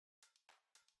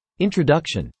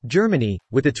Introduction. Germany,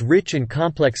 with its rich and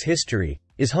complex history,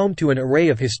 is home to an array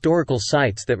of historical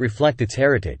sites that reflect its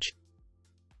heritage.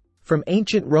 From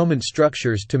ancient Roman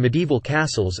structures to medieval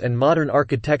castles and modern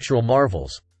architectural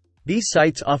marvels, these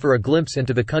sites offer a glimpse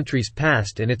into the country's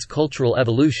past and its cultural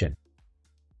evolution.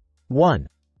 1.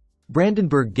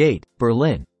 Brandenburg Gate,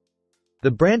 Berlin.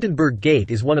 The Brandenburg Gate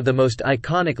is one of the most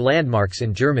iconic landmarks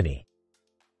in Germany.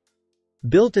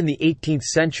 Built in the 18th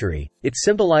century, it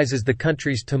symbolizes the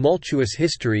country's tumultuous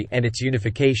history and its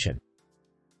unification.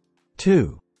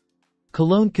 2.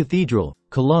 Cologne Cathedral,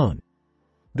 Cologne.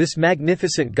 This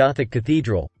magnificent Gothic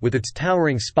cathedral, with its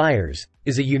towering spires,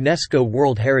 is a UNESCO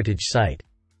World Heritage Site.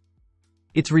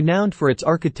 It's renowned for its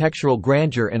architectural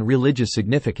grandeur and religious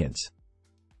significance.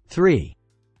 3.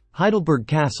 Heidelberg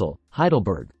Castle,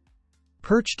 Heidelberg.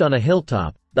 Perched on a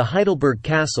hilltop, the Heidelberg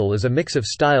Castle is a mix of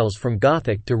styles from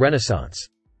Gothic to Renaissance.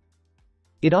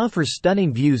 It offers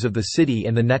stunning views of the city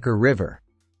and the Neckar River.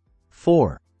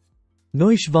 4.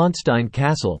 Neuschwanstein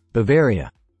Castle, Bavaria.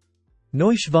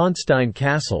 Neuschwanstein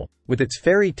Castle, with its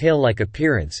fairy tale-like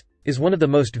appearance, is one of the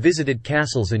most visited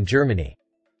castles in Germany.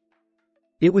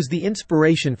 It was the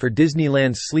inspiration for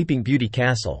Disneyland's Sleeping Beauty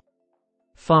Castle.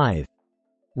 5.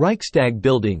 Reichstag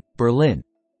Building, Berlin.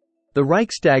 The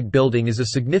Reichstag building is a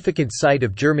significant site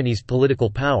of Germany's political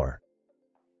power.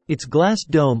 Its glass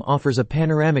dome offers a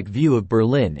panoramic view of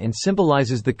Berlin and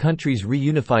symbolizes the country's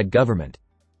reunified government.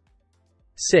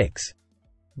 6.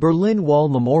 Berlin Wall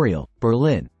Memorial,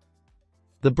 Berlin.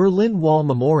 The Berlin Wall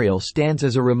Memorial stands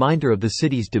as a reminder of the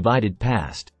city's divided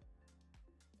past.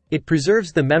 It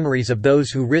preserves the memories of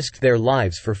those who risked their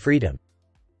lives for freedom.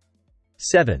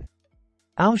 7.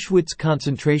 Auschwitz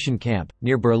concentration camp,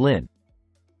 near Berlin.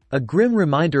 A grim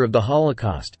reminder of the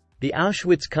Holocaust, the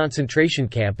Auschwitz concentration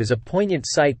camp is a poignant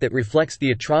sight that reflects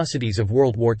the atrocities of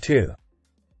World War II.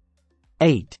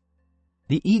 8.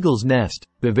 The Eagle's Nest,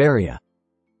 Bavaria.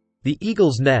 The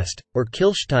Eagle's Nest, or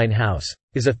Kilstein House,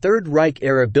 is a Third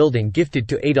Reich-era building gifted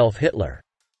to Adolf Hitler.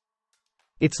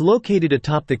 It's located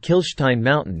atop the Kilstein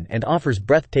Mountain and offers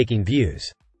breathtaking views.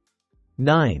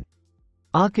 9.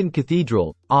 Aachen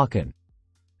Cathedral, Aachen.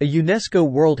 A UNESCO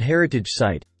World Heritage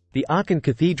Site, the Aachen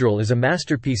Cathedral is a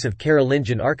masterpiece of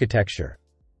Carolingian architecture.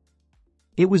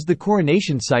 It was the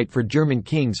coronation site for German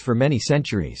kings for many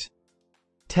centuries.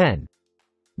 10.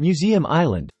 Museum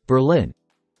Island, Berlin.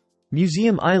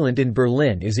 Museum Island in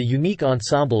Berlin is a unique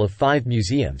ensemble of 5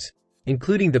 museums,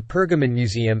 including the Pergamon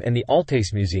Museum and the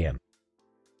Altes Museum.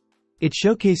 It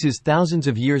showcases thousands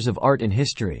of years of art and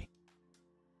history.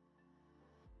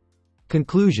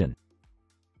 Conclusion.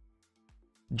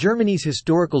 Germany's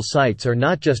historical sites are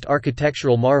not just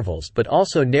architectural marvels but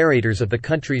also narrators of the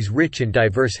country's rich and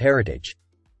diverse heritage.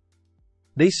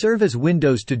 They serve as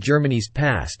windows to Germany's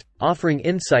past, offering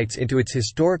insights into its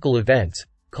historical events,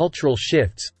 cultural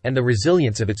shifts, and the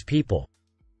resilience of its people.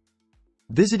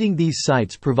 Visiting these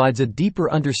sites provides a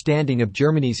deeper understanding of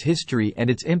Germany's history and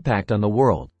its impact on the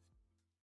world.